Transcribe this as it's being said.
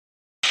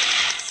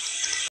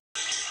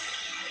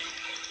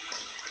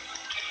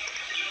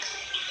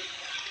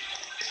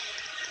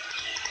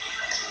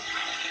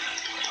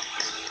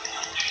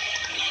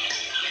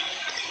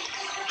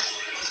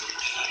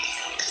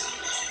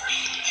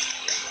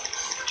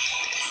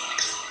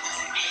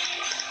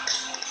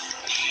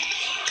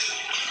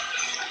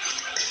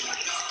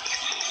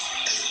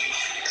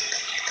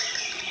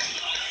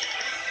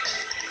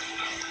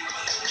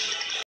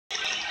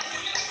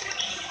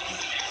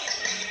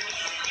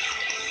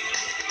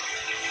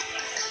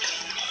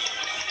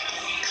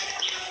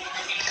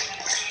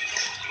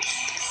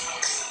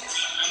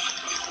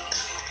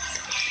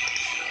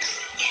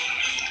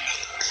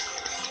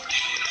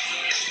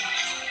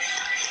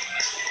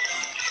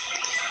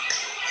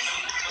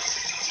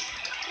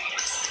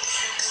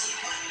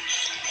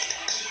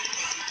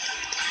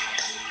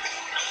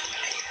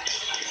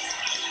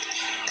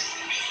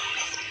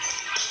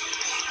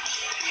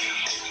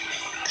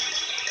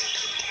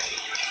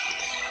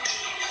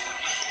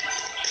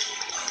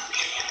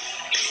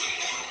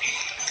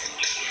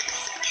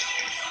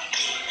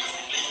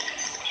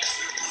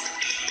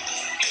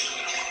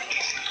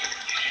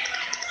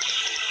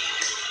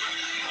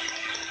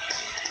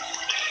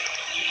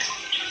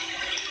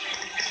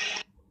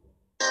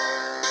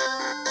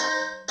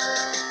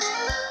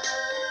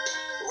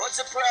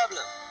the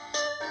problem?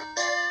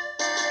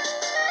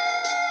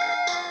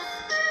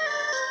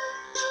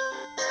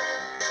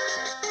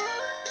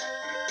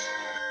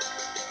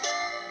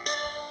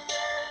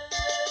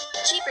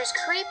 Jeepers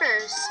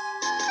creepers.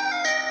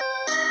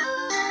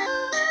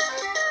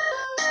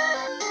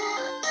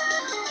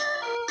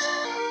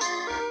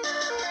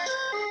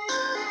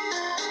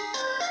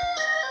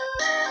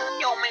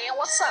 Yo, man,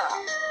 what's up?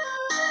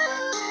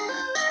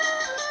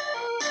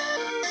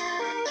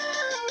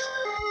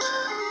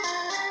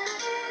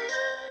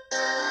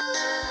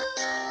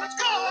 Let's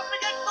go up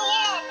against the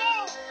wall,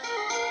 move!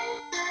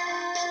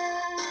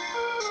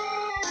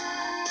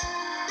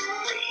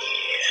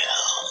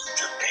 Feel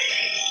the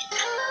pain.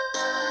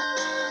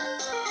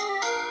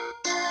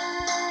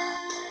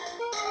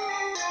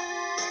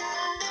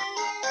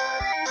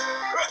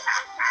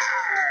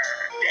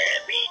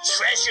 There be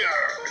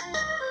treasure!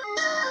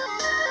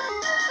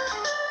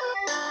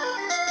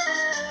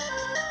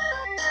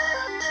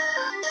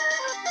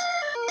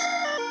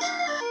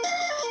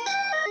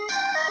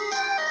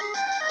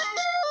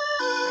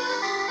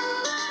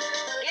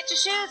 Get your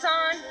shoes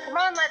on. Come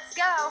on, let's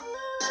go.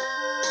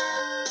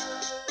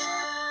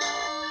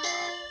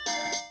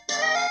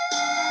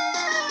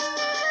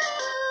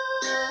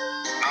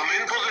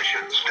 I'm in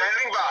position,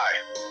 standing by.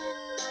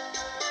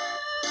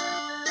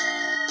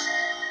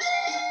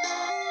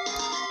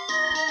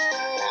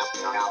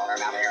 No, we're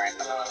not here at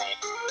the movie.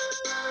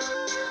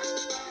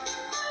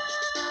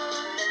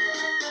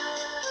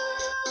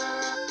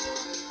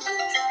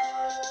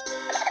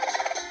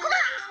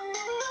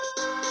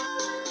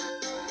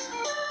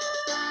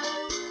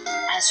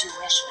 As you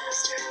wish,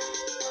 Master.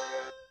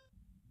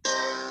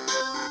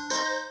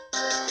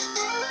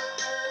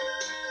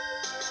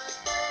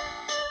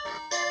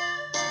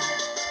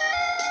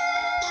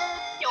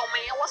 Yo,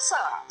 man, what's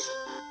up?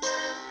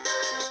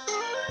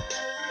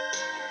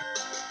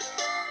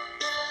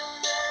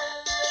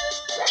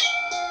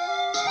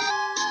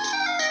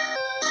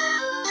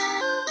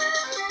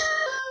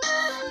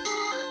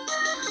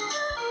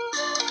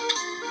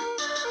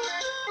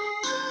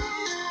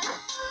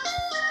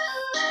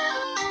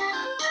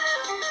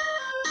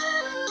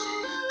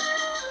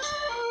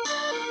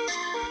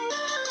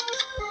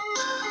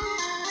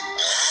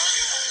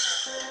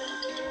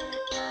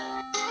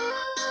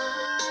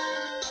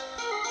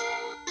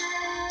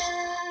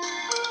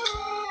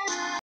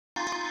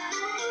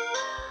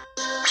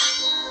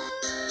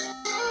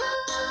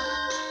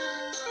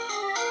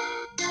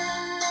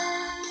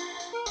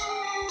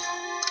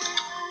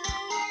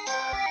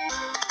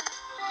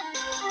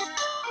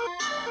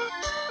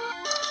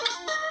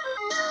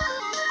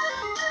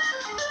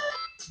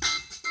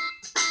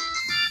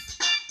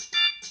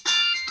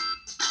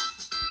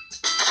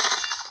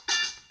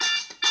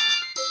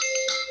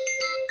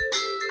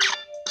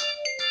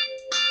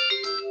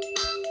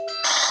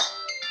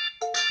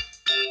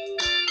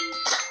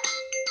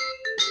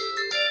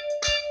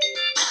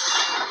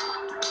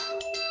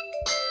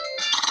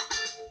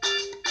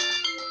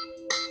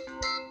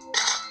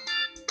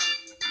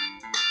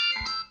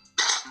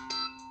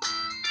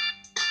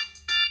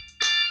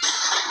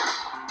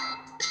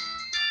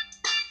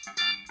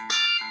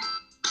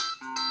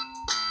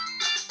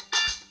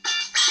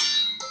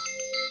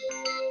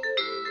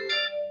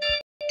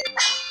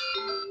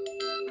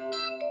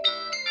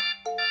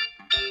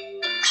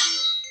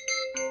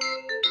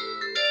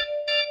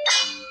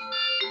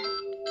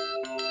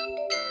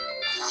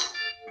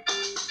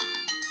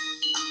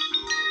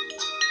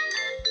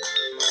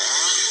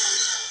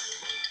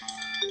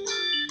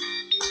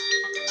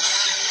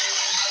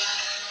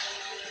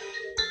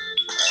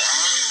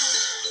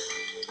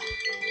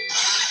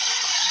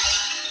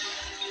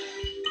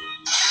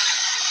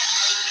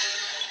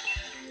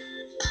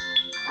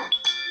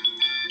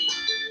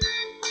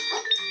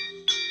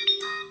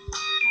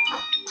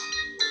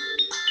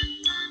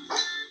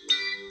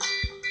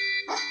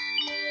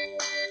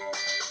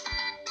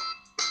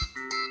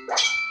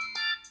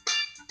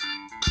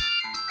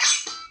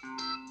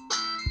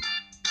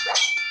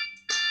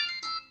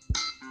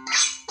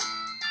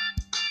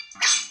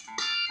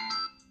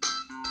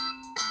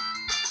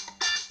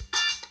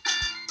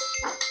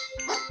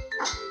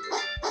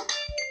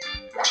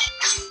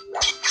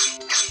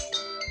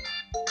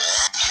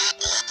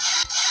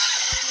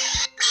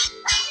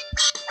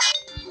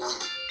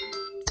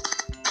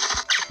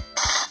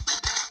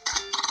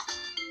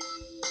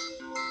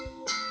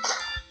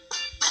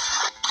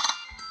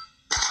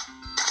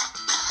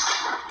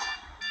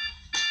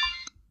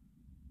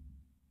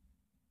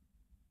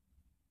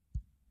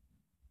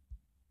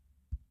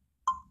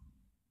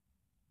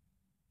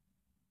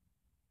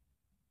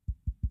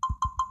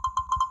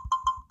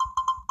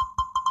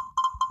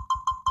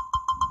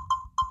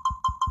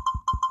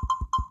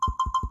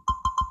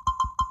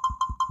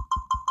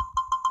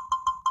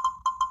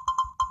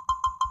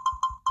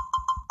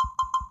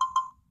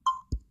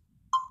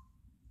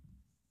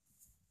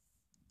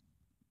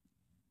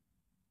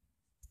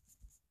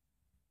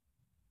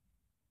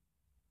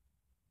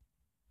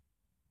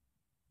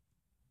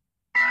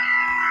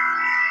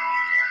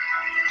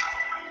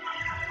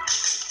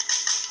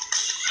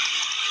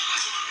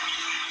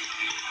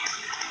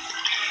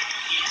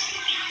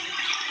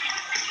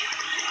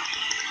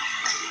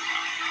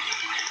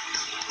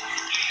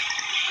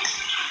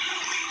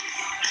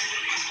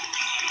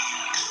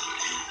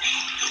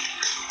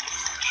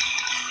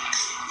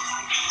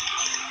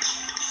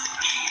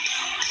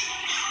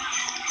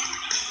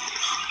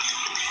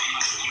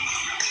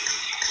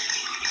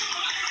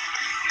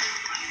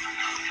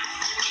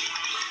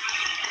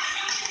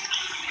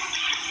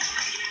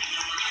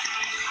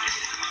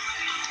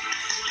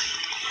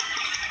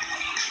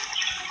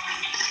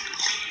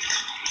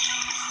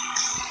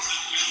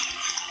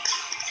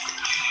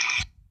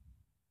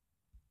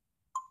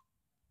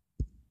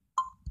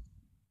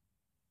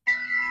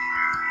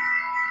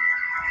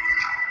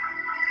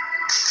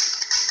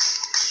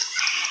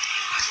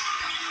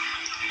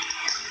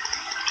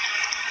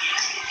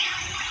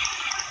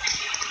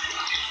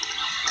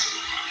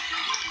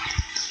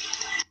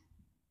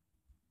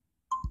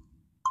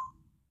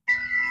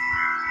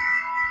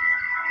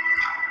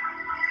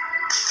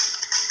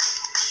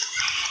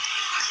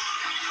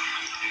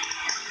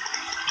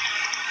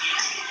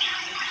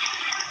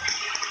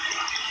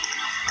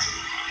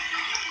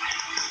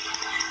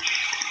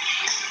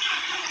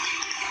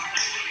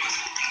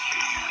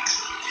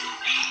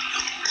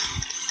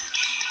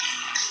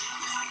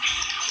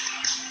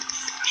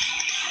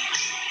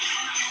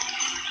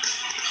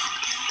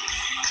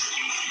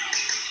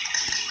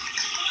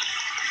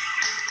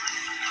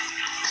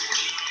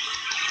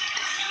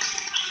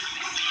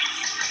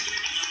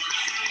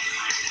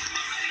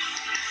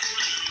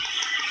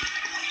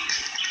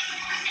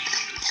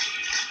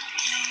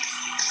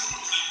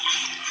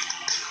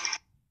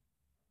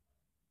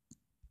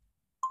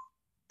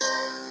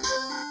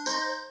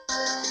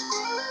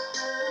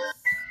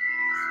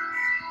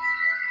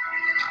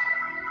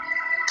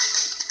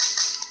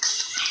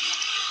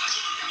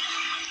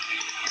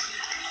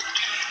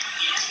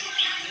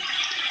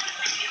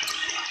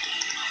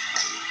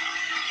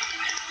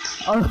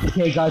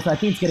 Okay, guys, so I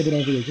think it's gonna be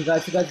the video. So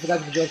guys, enjoyed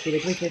this video,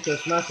 please make sure to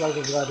smash like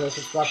the video,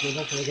 subscribe to the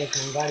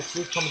notification, and guys,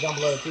 please comment down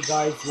below if you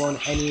guys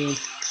want any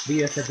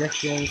video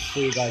suggestions for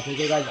you guys.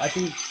 Okay, guys, I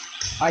think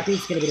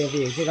it's gonna be the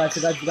video. Okay, guys,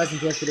 if you guys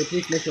enjoyed this video,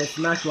 please make sure to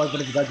smash like the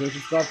video, if you guys want to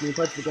subscribe to the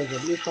notification.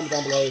 Please comment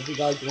down below if you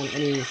guys want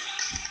any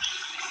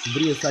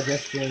video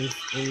suggestions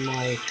in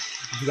my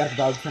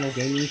channel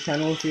gaming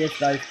channel. So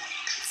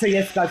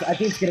yes guys, I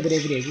think it's gonna be the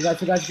video. If you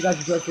guys enjoyed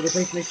this video,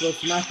 please make sure to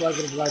smash like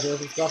the video,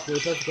 subscribe to the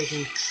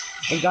notification.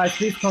 And guys,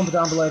 please comment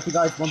down below if you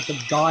guys want the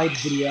guide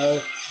video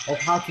of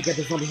how to get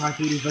the Zombie High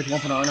 3D version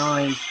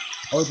 1.09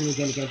 original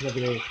gameplay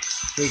video.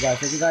 So guys,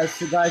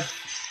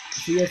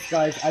 so yes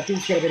guys, I think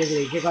it's gonna be the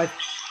video. Okay guys.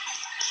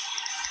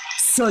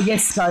 So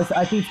yes guys,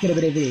 I think it's gonna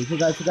be the video. Okay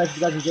guys, if you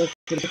guys enjoyed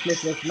this video, please make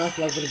sure to smash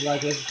like the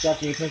video, subscribe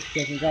to the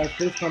notification. Guys,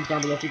 please comment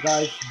down below if you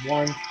guys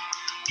want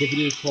the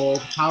video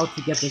called how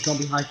to get the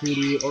Zombie High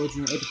 3D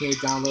original APK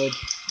download,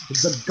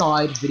 the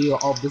guide video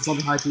of the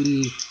Zombie High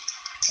 3D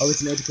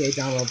original APK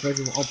download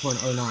version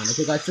 1.09.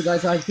 Okay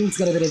guys, so I think it's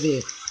gonna be the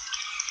video.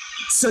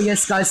 So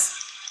yes guys,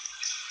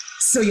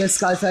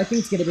 I think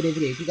it's gonna be the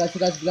video. If you guys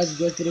enjoyed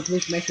this video,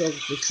 please make sure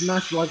to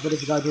smash like button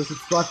if you guys want to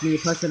subscribe to me,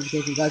 press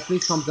notification. Guys,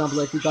 please comment down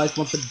below if you guys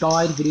want the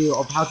guide video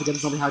of how to get the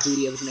Zombie High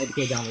 3D original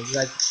APK download. You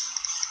guys,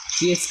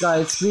 yes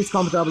guys, please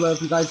comment down below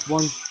if you guys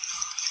want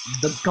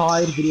the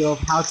guide video of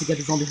how to get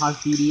the Zombie High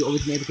 3D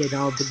original APK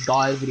download, the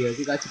guide video.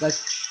 You guys,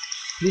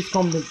 please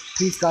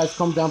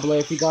comment down below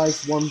if you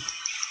guys want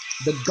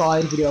the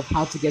guide video of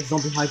how to get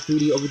Zombie High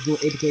 3D original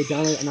APK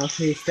download, and I'll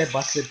show you step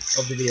by step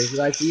of the video. You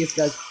guys, yes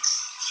guys,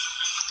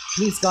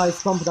 please guys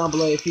comment down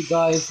below if you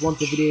guys want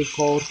the video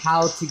called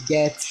how to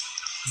get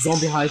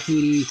Zombie High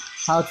 3D,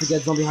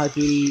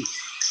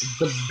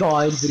 the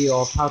guide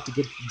video of how to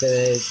get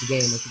the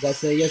game. If you guys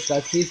say yes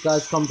guys, please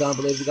guys comment down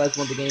below if you guys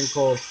want the game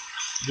called,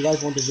 if you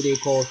guys want the video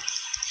called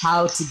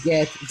how to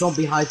get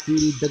Zombie High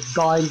 3D, the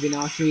guide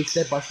video. I'll show you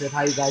step by step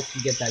how you guys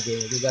can get that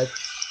game. Okay guys.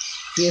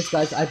 So yes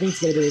guys, I think it's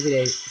gonna be a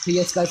video. So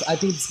yes guys, I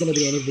think it's gonna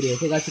be any video.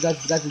 Okay guys, if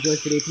you guys enjoyed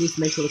this video, please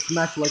make sure to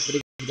smash like the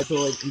video if you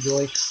guys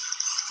enjoy.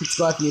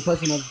 Subscribe to me,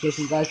 post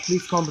notification. Guys,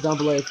 please comment down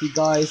below if you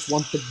guys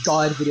want the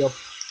guide video of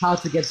how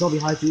to get Zombie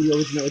High 3D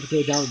original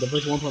APK download, the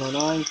version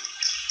 1.09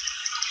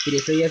 video.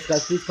 So yes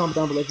guys, please comment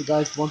down below if you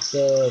guys want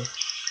the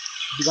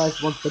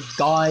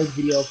guide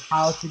video of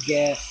how to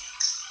get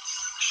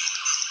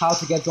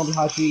Zombie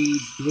High 3D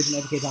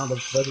original APK download,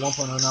 the version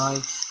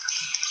 1.09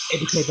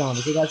 APK download.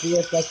 Okay guys, so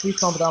yes guys, please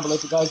comment down below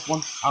if you guys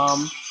want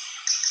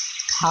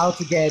how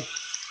to get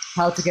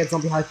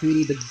Zombie High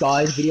 3D, the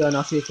guide video, and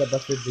I'll show you step by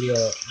step the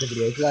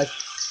video. Okay guys.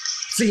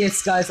 So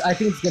yes guys, I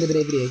think it's gonna be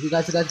the video. If you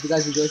guys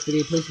enjoyed this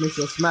video, please make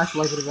sure to smash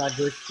like the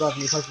video, subscribe to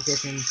me,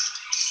 notification,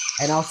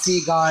 and I'll see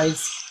you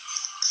guys.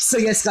 So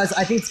yes guys,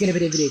 I think it's gonna be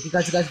the video. If you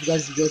guys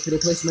enjoyed this video,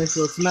 please make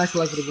sure to smash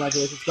like the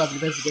video, subscribe to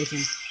the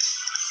notification,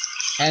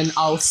 and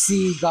I'll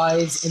see you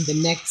guys in the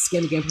next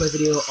gameplay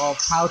video of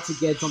how to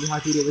get Zombie High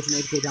 3D original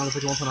APK download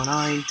for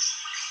 1.09.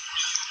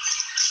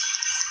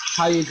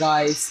 How you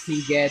guys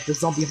can get the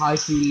Zombie High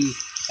 3D.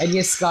 And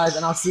yes guys,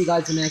 and I'll see you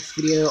guys in the next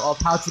video of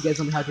how to get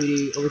Zombie High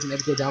 3D original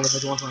APK download for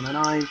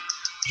 1.09.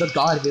 The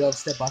guide video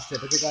step by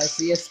step. Okay guys,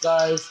 so yes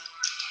guys,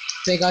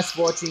 thank you guys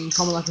for watching,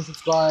 comment, like, and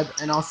subscribe,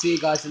 and I'll see you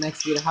guys in the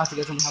next video how to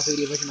get Zombie High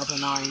 3D version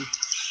 1.09.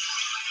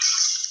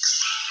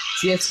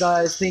 So yes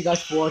guys, thank you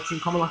guys for watching,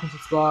 comment, like, and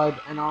subscribe,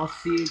 and I'll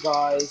see you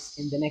guys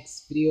in the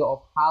next video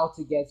of how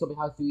to get Zombie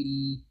High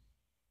 3D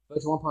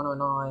version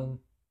 1.09.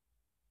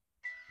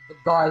 The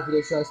guide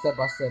video show step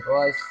by step.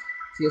 Alright,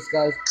 see you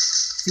guys.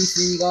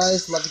 See you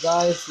guys.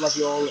 Love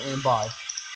you all, and bye.